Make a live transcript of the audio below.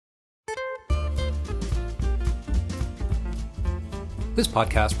This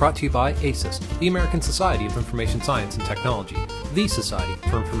podcast brought to you by ASIST, the American Society of Information Science and Technology, the Society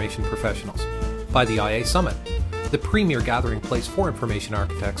for Information Professionals, by the IA Summit, the premier gathering place for information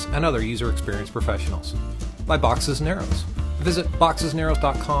architects and other user experience professionals, by Boxes and Arrows. Visit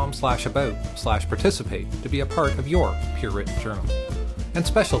boxesandarrows.com/about/participate to be a part of your peer-written journal. And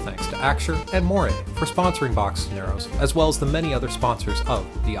special thanks to Axure and Moray for sponsoring Boxes and Arrows, as well as the many other sponsors of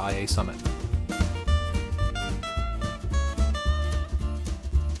the IA Summit.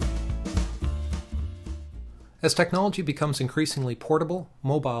 As technology becomes increasingly portable,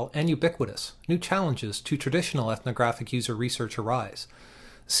 mobile, and ubiquitous, new challenges to traditional ethnographic user research arise.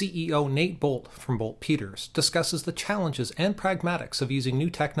 CEO Nate Bolt from Bolt Peters discusses the challenges and pragmatics of using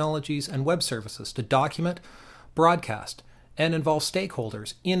new technologies and web services to document, broadcast, and involve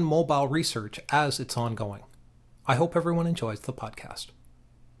stakeholders in mobile research as it's ongoing. I hope everyone enjoys the podcast.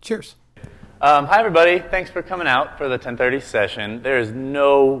 Cheers. Hi, everybody. Thanks for coming out for the 10:30 session. There is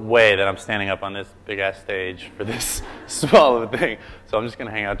no way that I'm standing up on this big-ass stage for this small of a thing, so I'm just going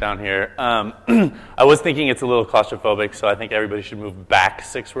to hang out down here. I was thinking it's a little claustrophobic, so I think everybody should move back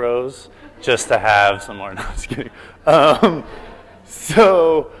 6 rows just to have some more. No, I'm just kidding.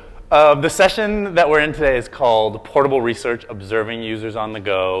 The session that we're in today is called Portable Research, Observing Users on the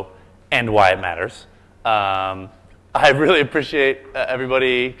Go, and Why It Matters. I really appreciate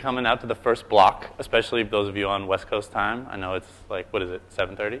everybody coming out to the first block, especially those of you on West Coast time. I know it's like, what is it,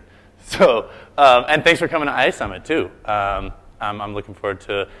 7:30? So, and thanks for coming to IA Summit, too. I'm looking forward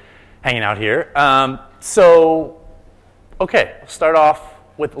to hanging out here. Okay, I'll start off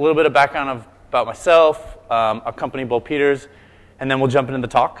with a little bit of background about myself, our company, Bolt Peters, and then we'll jump into the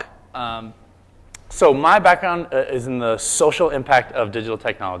talk. So my background is in the social impact of digital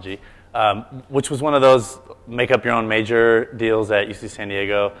technology, which was one of those make up your own major deals at UC San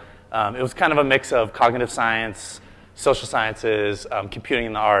Diego. It was kind of a mix of cognitive science, social sciences, computing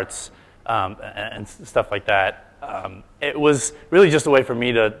and the arts, and stuff like that. It was really just a way for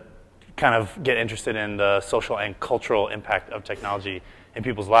me to kind of get interested in the social and cultural impact of technology in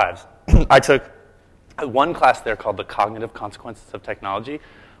people's lives. I took one class there called the Cognitive Consequences of Technology,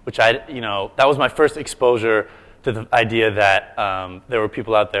 which that was my first exposure to the idea that there were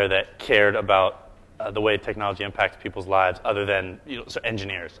people out there that cared about the way technology impacts people's lives other than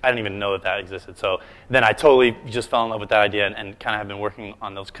engineers. I didn't even know that existed. So then I totally just fell in love with that idea and kind of have been working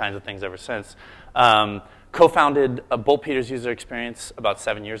on those kinds of things ever since. Co-founded a Bolt Peters user experience about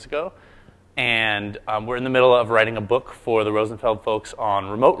 7 years ago. And we're in the middle of writing a book for the Rosenfeld folks on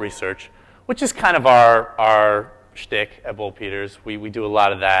remote research, which is kind of our shtick at Bolt Peters. We do a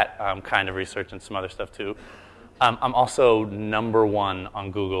lot of that kind of research and some other stuff too. I'm also #1 on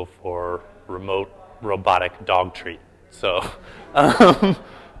Google for remote robotic dog treat. So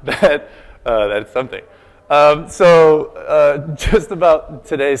that's something. Just about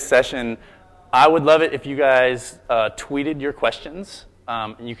today's session, I would love it if you guys tweeted your questions.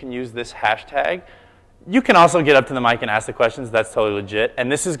 And you can use this hashtag. You can also get up to the mic and ask the questions. That's totally legit.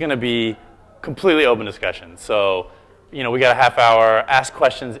 And this is going to be completely open discussion. So we got a half hour, ask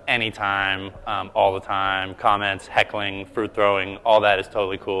questions anytime, all the time, comments, heckling, fruit throwing, all that is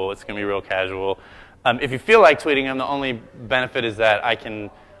totally cool. It's going to be real casual. If you feel like tweeting them, the only benefit is that I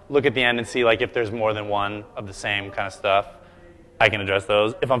can look at the end and see if there's more than one of the same kind of stuff, I can address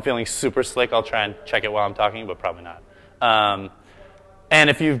those. If I'm feeling super slick, I'll try and check it while I'm talking, but probably not. And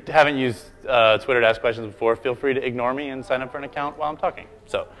if you haven't used Twitter to ask questions before, feel free to ignore me and sign up for an account while I'm talking.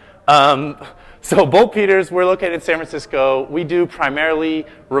 So Bolt Peters, we're located in San Francisco. We do primarily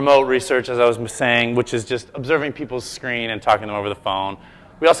remote research, as I was saying, which is just observing people's screen and talking to them over the phone.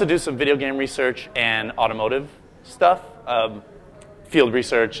 We also do some video game research and automotive stuff, field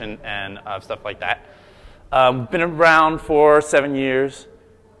research and stuff like that. Been around for 7 years.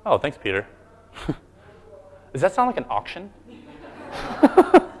 Oh, thanks, Peter. Does that sound like an auction?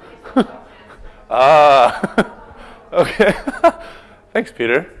 Okay. Thanks,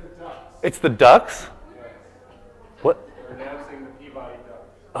 Peter. It's the Ducks? What? We're announcing the Peabody Ducks.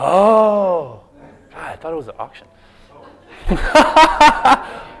 Oh. God, I thought it was an auction.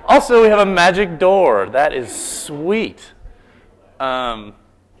 Also, we have a magic door. That is sweet.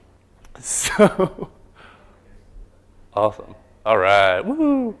 So awesome. All right.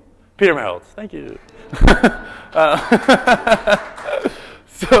 Woo! Peter Merholtz. Thank you.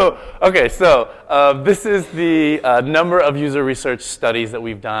 This is the number of user research studies that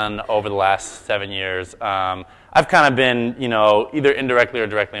we've done over the last 7 years. I've kind of been, either indirectly or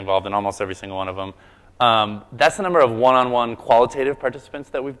directly involved in almost every single one of them. That's the number of one-on-one qualitative participants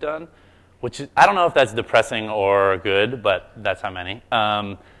that we've done, which is, I don't know if that's depressing or good, but that's how many.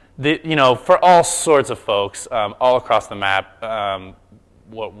 For all sorts of folks, all across the map,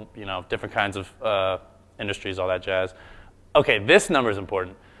 different kinds of industries, all that jazz. Okay, this number is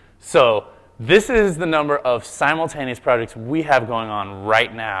important. So this is the number of simultaneous projects we have going on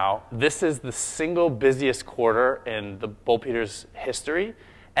right now. This is the single busiest quarter in the Bolt Peters history.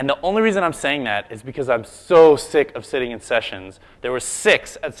 And the only reason I'm saying that is because I'm so sick of sitting in sessions. There were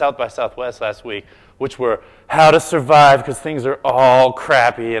 6 at South by Southwest last week, which were how to survive because things are all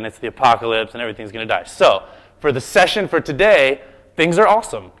crappy and it's the apocalypse and everything's going to die. So for the session for today, things are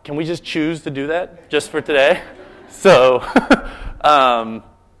awesome. Can we just choose to do that just for today? So, all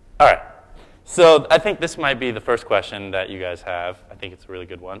right. So I think this might be the first question that you guys have. I think it's a really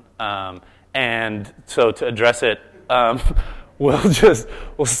good one. And so to address it,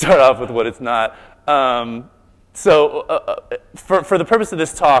 we'll start off with what it's not. For the purpose of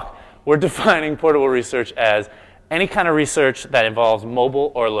this talk, we're defining portable research as any kind of research that involves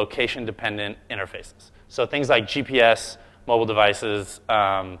mobile or location-dependent interfaces. So things like GPS, mobile devices,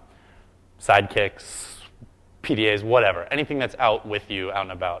 sidekicks, PDAs, whatever, anything that's out with you, out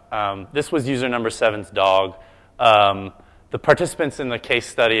and about. This was user number 7's dog. The participants in the case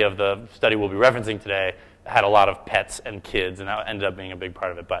study of the study we'll be referencing today had a lot of pets and kids, and that ended up being a big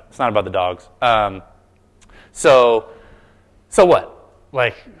part of it, but it's not about the dogs. So what?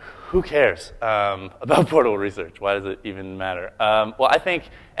 Like, who cares about portable research? Why does it even matter? Well, I think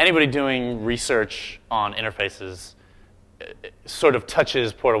anybody doing research on interfaces sort of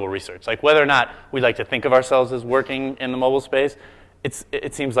touches portable research. Like whether or not we like to think of ourselves as working in the mobile space,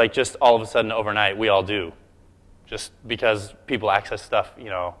 it seems like just all of a sudden overnight we all do. Just because people access stuff,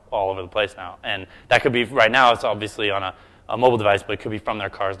 all over the place now. And that could be, right now it's obviously on a mobile device, but it could be from their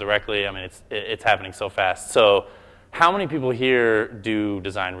cars directly. I mean, it's happening so fast. So how many people here do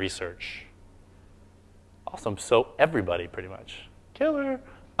design research? Awesome, so everybody pretty much. Killer.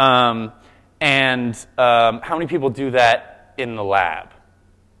 How many people do that in the lab?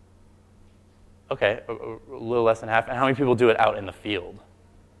 Okay, a little less than half. And how many people do it out in the field?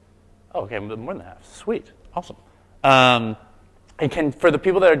 Oh, okay, more than half. Sweet, awesome. And for the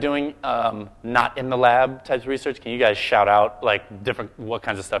people that are doing not in the lab types of research, can you guys shout out like what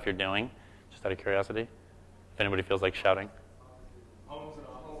kinds of stuff you're doing? Just out of curiosity, if anybody feels like shouting. Homes and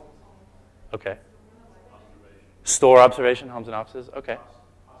offices. Okay. Store observation, homes and offices. Okay.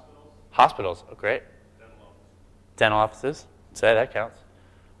 Hospitals. Oh, great. Dental offices. Say that counts.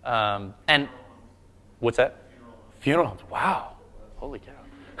 And what's that? Funeral homes. Wow. Holy cow.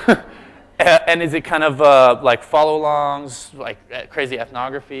 And is it kind of like follow-alongs, like crazy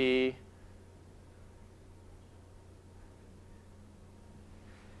ethnography?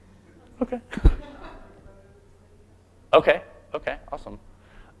 Okay. Okay, awesome.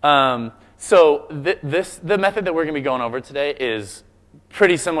 So the method that we're going to be going over today is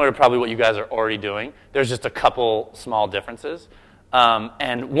pretty similar to probably what you guys are already doing. There's just a couple small differences.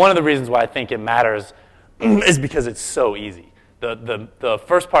 And one of the reasons why I think it matters is because it's so easy. The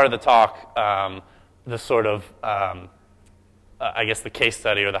first part of the talk, the sort of, I guess the case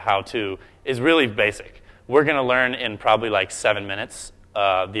study or the how-to, is really basic. We're going to learn in probably like 7 minutes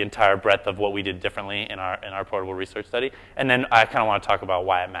the entire breadth of what we did differently in our portable research study. And then I kind of want to talk about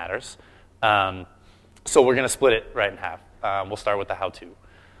why it matters. So we're going to split it right in half. We'll start with the how-to.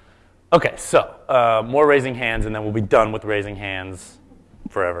 Okay, so more raising hands, and then we'll be done with raising hands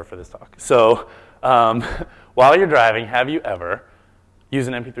forever for this talk. So while you're driving, have you ever used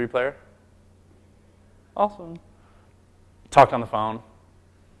an MP3 player? Awesome. Talked on the phone?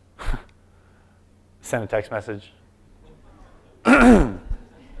 Sent a text message?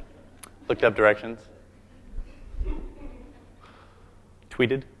 Looked up directions?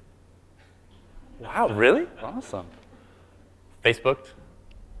 Tweeted? Wow, really? Awesome. Facebooked?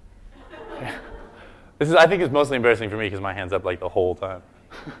 I think it's mostly embarrassing for me because my hand's up like the whole time.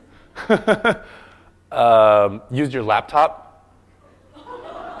 Used your laptop?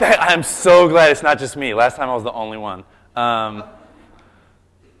 I'm so glad it's not just me. Last time I was the only one.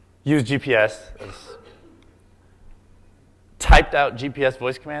 Used GPS. Typed out GPS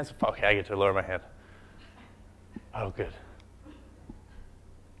voice commands. Okay, I get to lower my hand. Oh, good.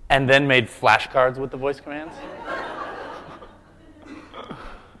 And then made flashcards with the voice commands?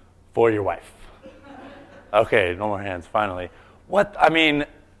 For your wife. Okay, no more hands, finally. What, I mean,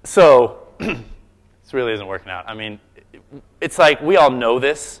 so, this really isn't working out. I mean, it's like we all know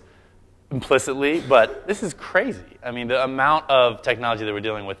this implicitly, but this is crazy. I mean, the amount of technology that we're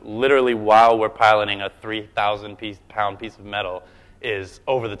dealing with literally while we're piloting a 3,000-pound piece of metal is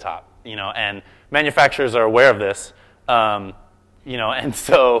over the top, and manufacturers are aware of this, and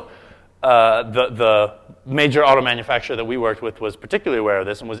so the major auto manufacturer that we worked with was particularly aware of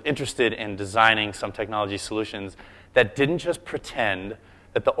this and was interested in designing some technology solutions that didn't just pretend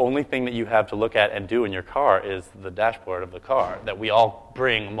that the only thing that you have to look at and do in your car is the dashboard of the car, that we all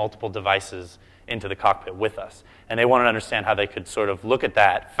bring multiple devices into the cockpit with us. And they wanted to understand how they could sort of look at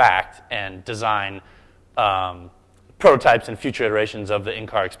that fact and design prototypes and future iterations of the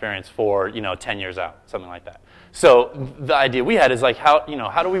in-car experience for 10 years out, something like that. So the idea we had is like how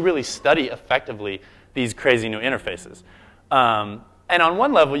do we really study effectively these crazy new interfaces? And on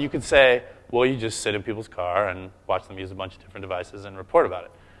one level, you could say, well, you just sit in people's car and watch them use a bunch of different devices and report about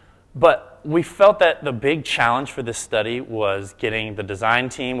it. But we felt that the big challenge for this study was getting the design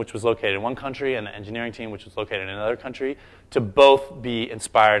team, which was located in one country, and the engineering team, which was located in another country, to both be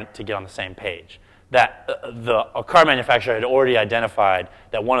inspired to get on the same page. That a car manufacturer had already identified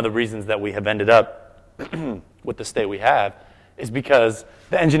that one of the reasons that we have ended up with the state we have is because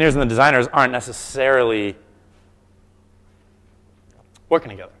the engineers and the designers aren't necessarily working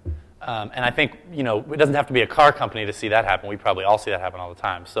together. And I think, it doesn't have to be a car company to see that happen. We probably all see that happen all the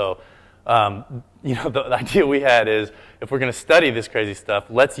time. So, the idea we had is if we're going to study this crazy stuff,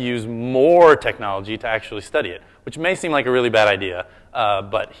 let's use more technology to actually study it, which may seem like a really bad idea,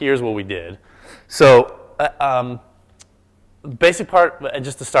 but here's what we did. So, basic part,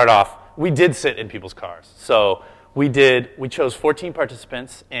 just to start off, we did sit in people's cars. So we chose 14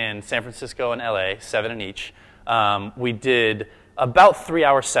 participants in San Francisco and LA, 7 in each. We did about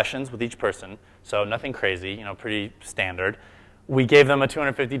 3-hour sessions with each person, so nothing crazy, pretty standard. We gave them a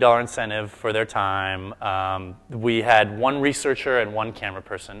 $250 incentive for their time. We had one researcher and one camera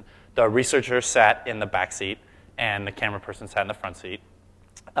person. The researcher sat in the back seat, and the camera person sat in the front seat.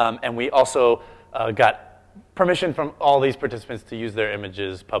 And we also got permission from all these participants to use their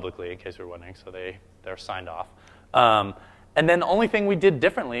images publicly, in case you're wondering, so they're signed off. And then the only thing we did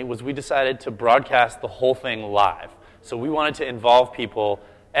differently was we decided to broadcast the whole thing live. So we wanted to involve people,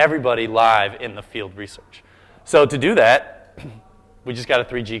 everybody live in the field research. So to do that, we just got a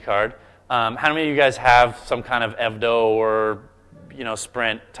 3G card. How many of you guys have some kind of EVDO or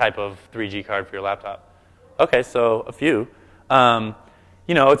Sprint type of 3G card for your laptop? Okay, so a few.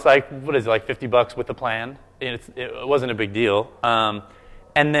 It's like, what is it, like $50 with the plan? It wasn't a big deal.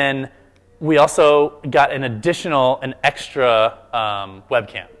 And then we also got an extra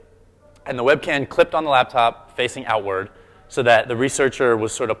webcam. And the webcam clipped on the laptop facing outward so that the researcher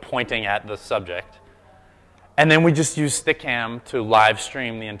was sort of pointing at the subject. And then we just used Stickam to live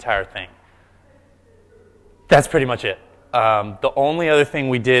stream the entire thing. That's pretty much it. The only other thing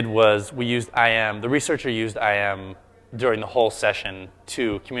we did was we used IM. The researcher used IM during the whole session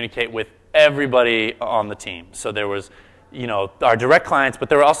to communicate with everybody on the team. So there was, our direct clients, but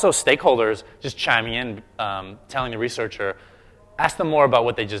there were also stakeholders just chiming in, telling the researcher, ask them more about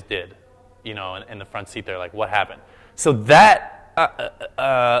what they just did, in the front seat there, like what happened. So that,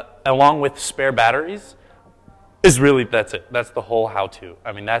 along with spare batteries, that's it. That's the whole how-to.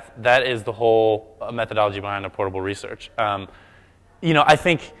 I mean, that is the whole methodology behind the portable research. I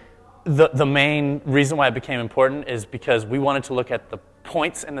think the main reason why it became important is because we wanted to look at the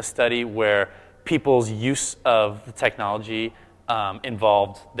points in the study where people's use of the technology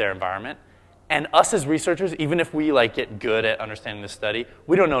involved their environment. And us as researchers, even if we get good at understanding the study,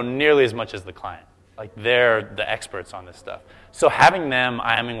 we don't know nearly as much as the client. They're the experts on this stuff. So having them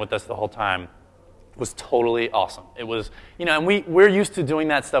IMing with us the whole time was totally awesome. It was, and we're used to doing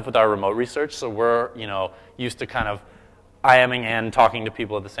that stuff with our remote research, so we're, used to kind of IMing and talking to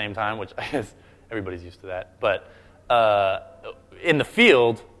people at the same time, which I guess everybody's used to that. But in the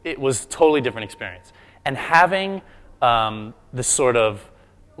field, it was a totally different experience. And having this sort of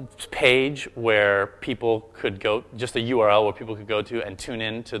page where people could go, just a URL where people could go to and tune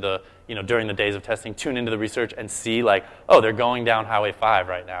in to the, during the days of testing, tune into the research and see they're going down Highway 5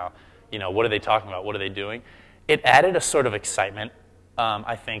 right now. What are they talking about? What are they doing? It added a sort of excitement,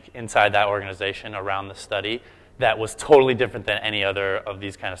 I think, inside that organization around the study that was totally different than any other of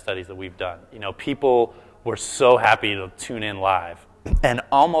these kind of studies that we've done. People were so happy to tune in live. And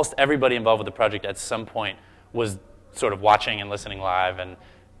almost everybody involved with the project at some point was sort of watching and listening live and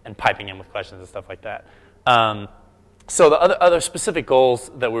piping in with questions and stuff like that. So the other specific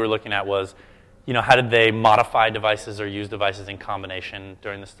goals that we were looking at was, how did they modify devices or use devices in combination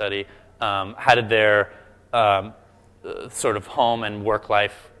during the study? How did their sort of home and work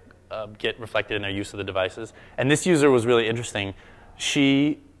life get reflected in their use of the devices? And this user was really interesting.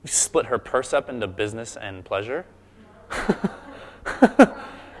 She split her purse up into business and pleasure.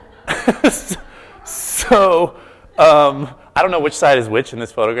 So I don't know which side is which in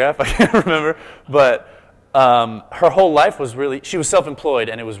this photograph. I can't remember. But her whole life was she was self-employed,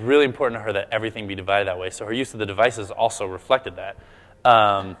 and it was really important to her that everything be divided that way. So her use of the devices also reflected that.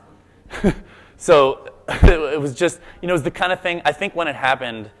 So it was just, it was the kind of thing, I think when it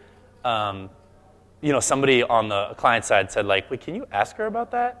happened, somebody on the client side said, like, wait, can you ask her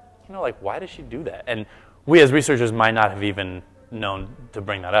about that? Like, why does she do that? And we as researchers might not have even known to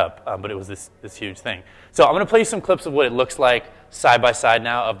bring that up, but it was this huge thing. So I'm going to play you some clips of what it looks like side by side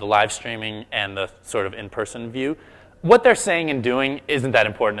now of the live streaming and the sort of in-person view. What they're saying and doing isn't that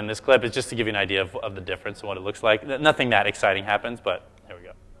important in this clip. It's just to give you an idea of the difference and what it looks like. Nothing that exciting happens, but here we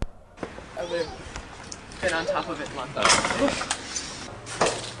go. I would have been on top of it longer.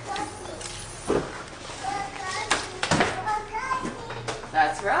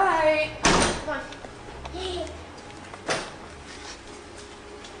 That's right. Come on. We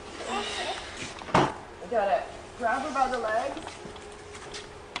gotta grab her by the legs.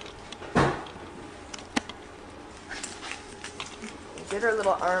 Get her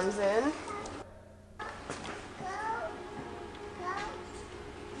little arms in.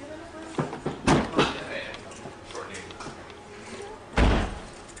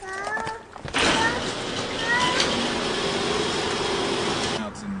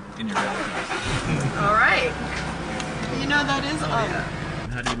 All right. That is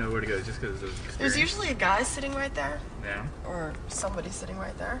How do you know where to go? Just because of experience? There's usually a guy sitting right there. Yeah. Or somebody sitting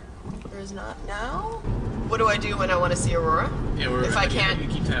right there. There's not now. What do I do when I want to see Aurora? Yeah, if I can't, you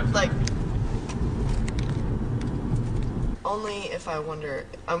keep tabs. like, only if I wonder.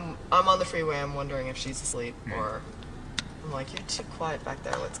 I'm on the freeway. I'm wondering if she's asleep, or I'm like, you're too quiet back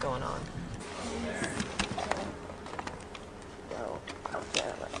there. What's going on? Go up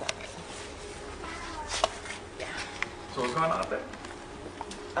there like that. So what's going on up there?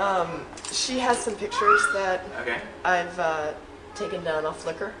 She has some pictures that Okay. I've taken down off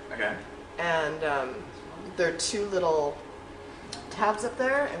Flickr. Okay. And there are two little tabs up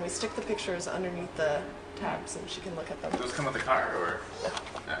there, and we stick the pictures underneath the tabs, and she can look at them. Those come with the car, or?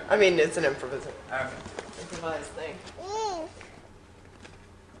 I mean, it's an improvised thing.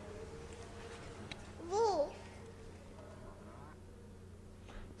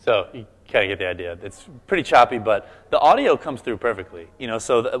 So you kind of get the idea. It's pretty choppy, but the audio comes through perfectly.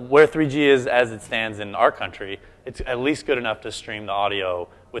 So where 3G is as it stands in our country, it's at least good enough to stream the audio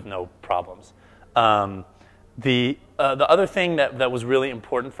with no problems. The other thing that was really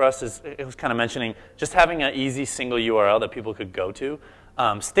important for us is, it was kind of mentioning, just having an easy single URL that people could go to.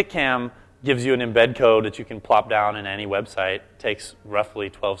 StickCam gives you an embed code that you can plop down in any website. It takes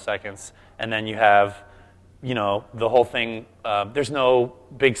roughly 12 seconds. And then you have the whole thing. There's no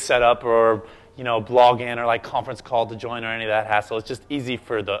big setup or login or like conference call to join or any of that hassle. It's just easy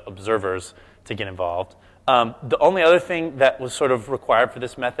for the observers to get involved. The only other thing that was sort of required for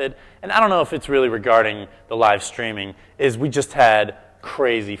this method, and I don't know if it's really regarding the live streaming, is we just had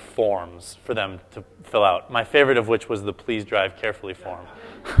crazy forms for them to fill out. My favorite of which was the please drive carefully form.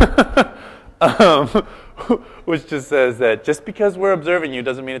 Which just says that just because we're observing you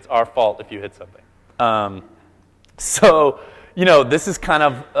doesn't mean it's our fault if you hit something. This is kind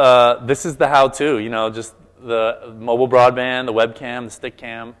of, this is the how-to, just the mobile broadband, the webcam, the stick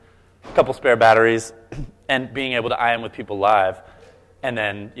cam, a couple spare batteries, and being able to IM with people live, and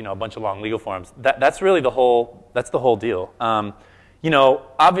then, a bunch of long legal forms. That's really the whole deal.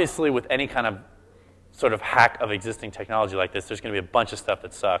 Obviously with any kind of sort of hack of existing technology like this, there's going to be a bunch of stuff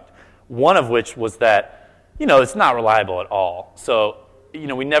that sucked. One of which was that, it's not reliable at all. So,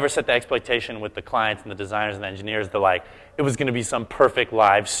 we never set the expectation with the clients and the designers and the engineers that like it was going to be some perfect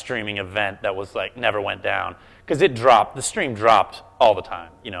live streaming event that was like never went down, because the stream dropped all the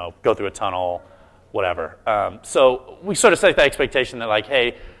time. Go through a tunnel, whatever. So we sort of set the expectation that like,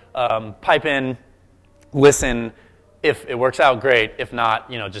 hey, pipe in, listen. If it works out, great. If not,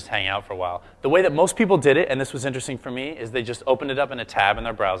 just hang out for a while. The way that most people did it, and this was interesting for me, is they just opened it up in a tab in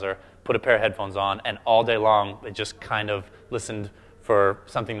their browser, put a pair of headphones on, and all day long they just kind of listened for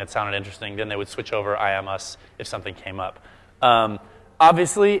something that sounded interesting. Then they would switch over IM us if something came up.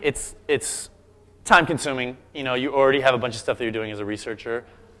 Obviously, it's time consuming. You already have a bunch of stuff that you're doing as a researcher.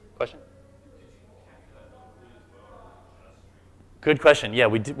 Question? Good question. Yeah,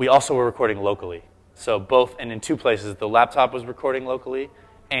 we also were recording locally. So both, and in two places, the laptop was recording locally,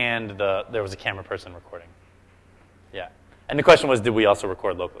 and there was a camera person recording. Yeah. And the question was, did we also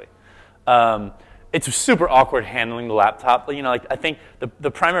record locally? It's super awkward handling the laptop. I think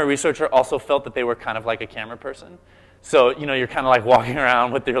the primary researcher also felt that they were kind of like a camera person. So, you're kind of like walking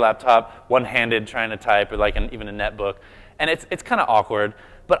around with your laptop, one-handed trying to type, or like even a netbook. And it's kind of awkward.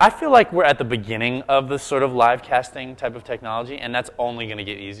 But I feel like we're at the beginning of this sort of live casting type of technology, and that's only going to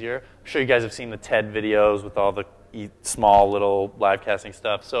get easier. I'm sure you guys have seen the TED videos with all the small little live casting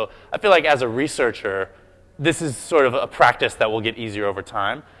stuff. So I feel like as a researcher, this is sort of a practice that will get easier over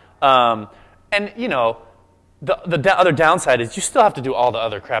time. And you know, the other downside is you still have to do all the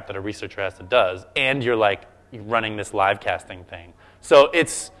other crap that a researcher has to do, and you're like running this live casting thing. So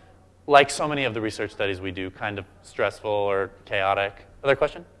it's like so many of the research studies we do, kind of stressful or chaotic. Other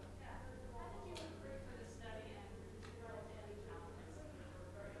question?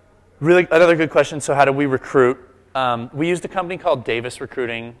 Really, another good question. So how do we recruit? We used a company called Davis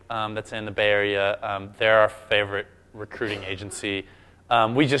Recruiting that's in the Bay Area. They're our favorite recruiting agency.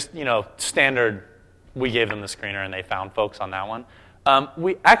 We just, you know, standard, we gave them the screener and they found folks on that one.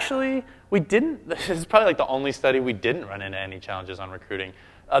 We didn't, this is probably like the only study we didn't run into any challenges on recruiting.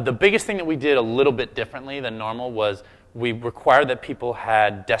 The biggest thing that we did a little bit differently than normal was we required that people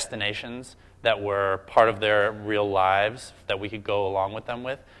had destinations that were part of their real lives that we could go along with them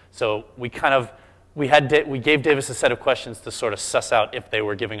with. So we gave Davis a set of questions to sort of suss out if they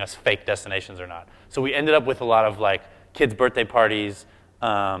were giving us fake destinations or not. So we ended up with a lot of like kids' birthday parties,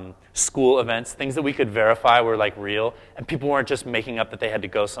 school events, things that we could verify were like real, and people weren't just making up that they had to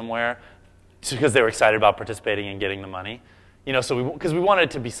go somewhere because they were excited about participating and getting the money. You know, so because we wanted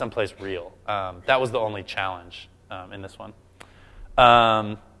it to be someplace real. That was the only challenge in this one.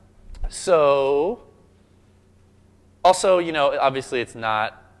 So also, you know, obviously it's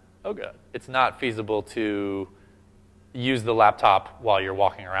not feasible to use the laptop while you're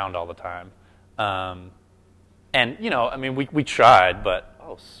walking around all the time. And, you know, I mean, we tried, but,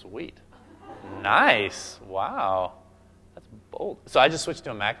 oh, sweet. Nice. Wow. That's bold. So I just switched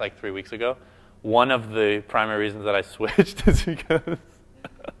to a Mac like 3 weeks ago. One of the primary reasons that I switched is because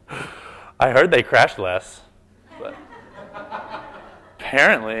I heard they crashed less. But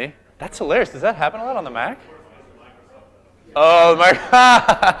apparently, that's hilarious. Does that happen a lot on the Mac? Oh,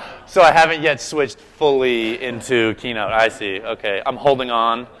 so I haven't yet switched fully into Keynote. I see. Okay, I'm holding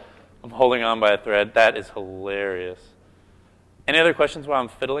on. I'm holding on by a thread. That is hilarious. Any other questions while I'm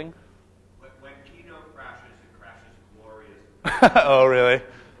fiddling? When Keynote crashes, it crashes gloriously. Oh, really?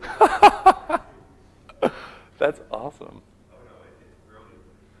 That's awesome. Oh, no, it's brilliant.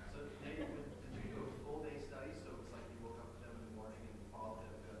 So, Nathan, did you do a full day study? So it's like you woke up with them in the morning and followed the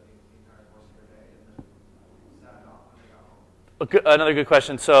entire course of their day, and then sat it off when they got home? Another good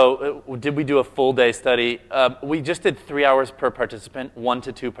question. So did we do a full day study? We just did 3 hours per participant, 1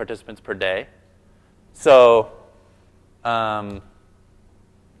 to 2 participants per day. So only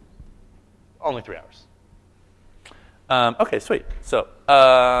 3 hours. Okay, sweet. So,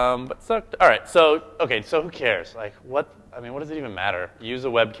 all right. So, okay. So who cares? Like, what? I mean, what does it even matter? Use a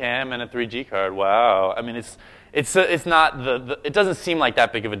webcam and a 3G card. Wow. I mean, it's not it doesn't seem like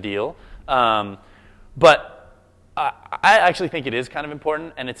that big of a deal. But I actually think it is kind of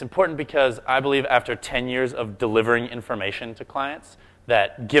important, and it's important because I believe after 10 years of delivering information to clients,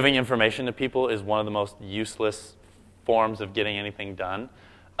 that giving information to people is one of the most useless forms of getting anything done.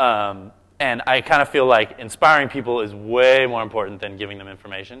 And I kind of feel like inspiring people is way more important than giving them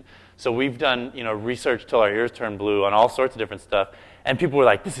information. So we've done, you know, research till our ears turn blue on all sorts of different stuff, and people were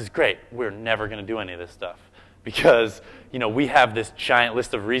like, "This is great. We're never going to do any of this stuff because, you know, we have this giant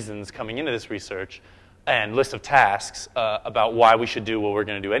list of reasons coming into this research and list of tasks about why we should do what we're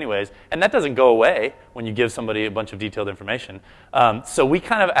going to do anyways, and that doesn't go away when you give somebody a bunch of detailed information." So we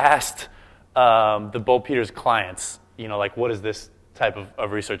kind of asked the Bolt Peters clients, you know, like, what does this type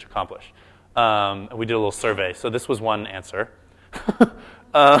of research accomplish? And we did a little survey. So this was one answer.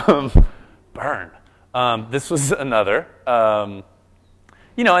 Burn. This was another.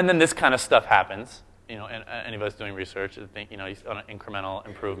 You know, and then this kind of stuff happens. You know, and any of us doing research, I think, you know, on an incremental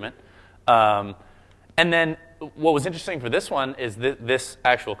improvement. And then what was interesting for this one is that this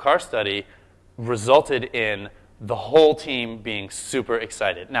actual car study resulted in the whole team being super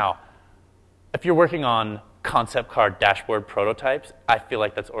excited. Now, if you're working on concept car dashboard prototypes, I feel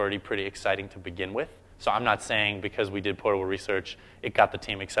like that's already pretty exciting to begin with. So I'm not saying because we did portable research, it got the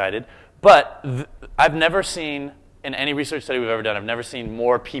team excited. But I've never seen, in any research study we've ever done, I've never seen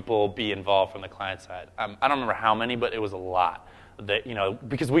more people be involved from the client side. I don't remember how many, but it was a lot. That, you know,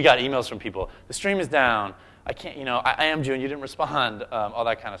 because we got emails from people, the stream is down, I can't, you know, I am June, you didn't respond, all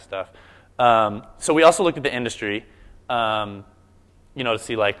that kind of stuff. So we also looked at the industry, you know, to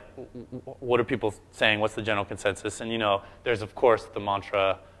see, like, what are people saying, what's the general consensus? And, you know, there's, of course, the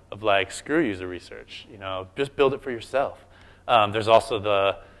mantra of, like, screw user research, you know, just build it for yourself. There's also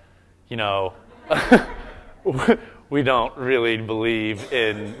the, you know, we don't really believe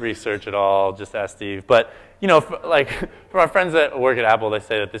in research at all, just ask Steve. But, you know, for our friends that work at Apple, they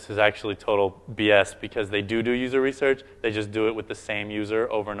say that this is actually total BS because they do user research. They just do it with the same user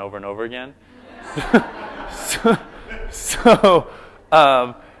over and over and over again.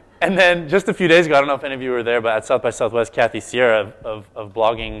 And then just a few days ago, I don't know if any of you were there, but at South by Southwest, Kathy Sierra of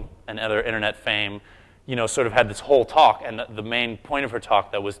blogging and other internet fame, sort of had this whole talk, and the main point of her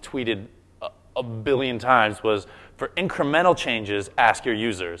talk that was tweeted a billion times was, for incremental changes, ask your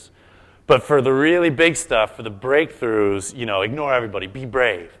users. But for the really big stuff, for the breakthroughs, ignore everybody, be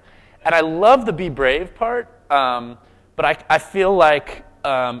brave. And I love the be brave part, but I feel like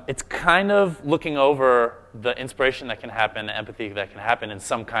it's kind of looking over the inspiration that can happen, the empathy that can happen in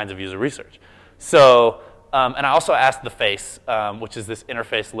some kinds of user research. So, and I also asked The Face, which is this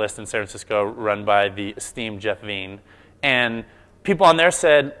interface list in San Francisco run by the esteemed Jeff Veen. And people on there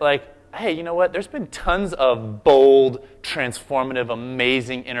said, like, hey, you know what? There's been tons of bold, transformative,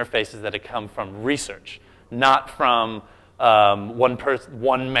 amazing interfaces that have come from research, not from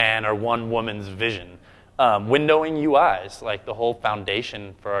one man or one woman's vision. Windowing UIs, like the whole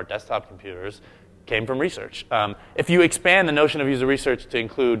foundation for our desktop computers, came from research. If you expand the notion of user research to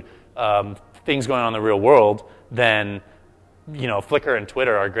include things going on in the real world, then Flickr and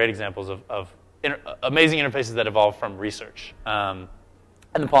Twitter are great examples of amazing interfaces that evolved from research.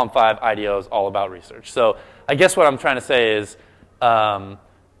 And the Palm 5 IDEO is all about research. So I guess what I'm trying to say is I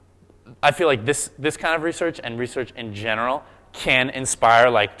feel like this kind of research and research in general can inspire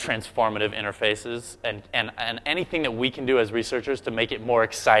like transformative interfaces and anything that we can do as researchers to make it more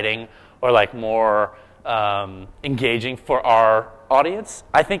exciting or like more engaging for our audience,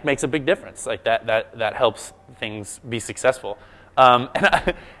 I think makes a big difference. Like that helps things be successful. And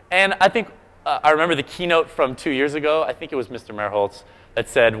I think I remember the keynote from 2 years ago. I think it was Mr. Merholtz that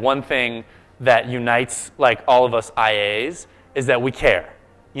said one thing that unites like all of us IAs is that we care.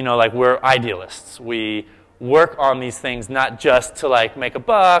 Like we're idealists. We work on these things not just to like make a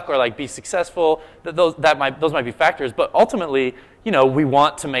buck or like be successful. Those might be factors, but ultimately, we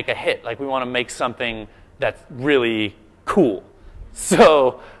want to make a hit. Like we want to make something that's really cool.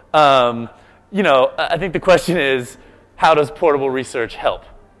 So, I think the question is, how does portable research help?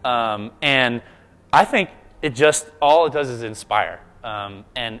 And I think all it does is inspire.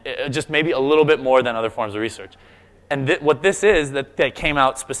 And it just maybe a little bit more than other forms of research. And what this is that came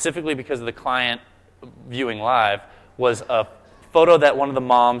out specifically because of the client viewing live was a photo that one of the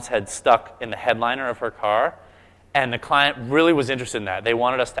moms had stuck in the headliner of her car. And the client really was interested in that. They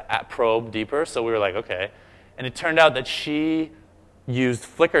wanted us to probe deeper, so we were like, okay. And it turned out that she used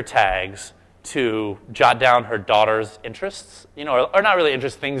Flickr tags to jot down her daughter's interests, or not really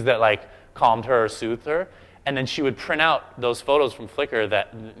interests, things that like calmed her or soothed her. And then she would print out those photos from Flickr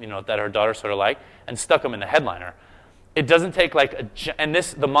that that her daughter sort of liked and stuck them in the headliner. It doesn't take like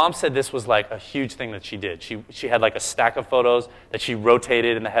the mom said this was like a huge thing that she did. She had like a stack of photos that she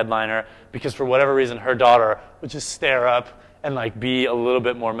rotated in the headliner because for whatever reason her daughter would just stare up and like be a little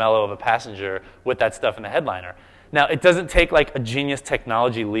bit more mellow of a passenger with that stuff in the headliner. Now it doesn't take like a genius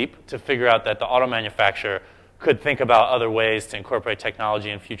technology leap to figure out that the auto manufacturer could think about other ways to incorporate technology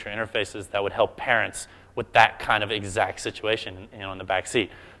in future interfaces that would help parents with that kind of exact situation, in the back seat.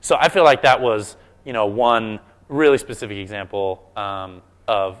 So I feel like that was, one really specific example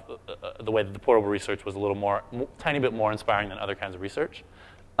of the way that the portable research was tiny bit more inspiring than other kinds of research.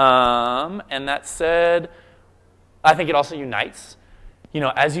 And that said, I think it also unites.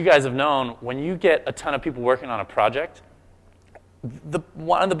 As you guys have known, when you get a ton of people working on a project,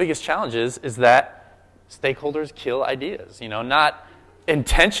 one of the biggest challenges is that stakeholders kill ideas. Not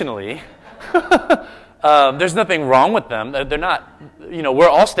intentionally. There's nothing wrong with them. They're not, we're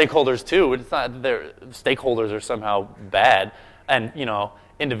all stakeholders too. It's not that stakeholders are somehow bad. And,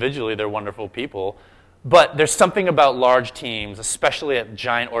 individually they're wonderful people. But there's something about large teams, especially at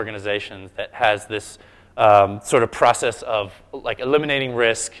giant organizations, that has this sort of process of like eliminating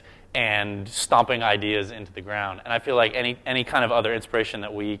risk and stomping ideas into the ground. And I feel like any kind of other inspiration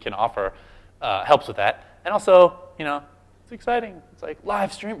that we can offer helps with that. And also, it's exciting. It's like,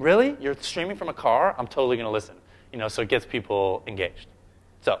 live stream? Really? You're streaming from a car? I'm totally going to listen. So it gets people engaged.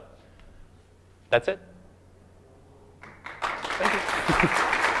 So that's it. Thank you.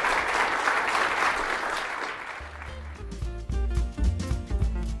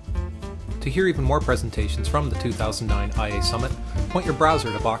 To hear even more presentations from the 2009 IA Summit, point your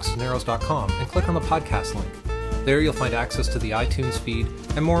browser to boxesnarrows.com and click on the podcast link. There you'll find access to the iTunes feed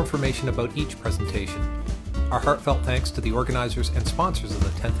and more information about each presentation. Our heartfelt thanks to the organizers and sponsors of the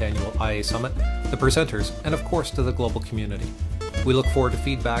 10th Annual IA Summit, the presenters, and of course to the global community. We look forward to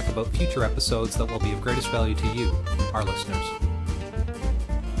feedback about future episodes that will be of greatest value to you, our listeners.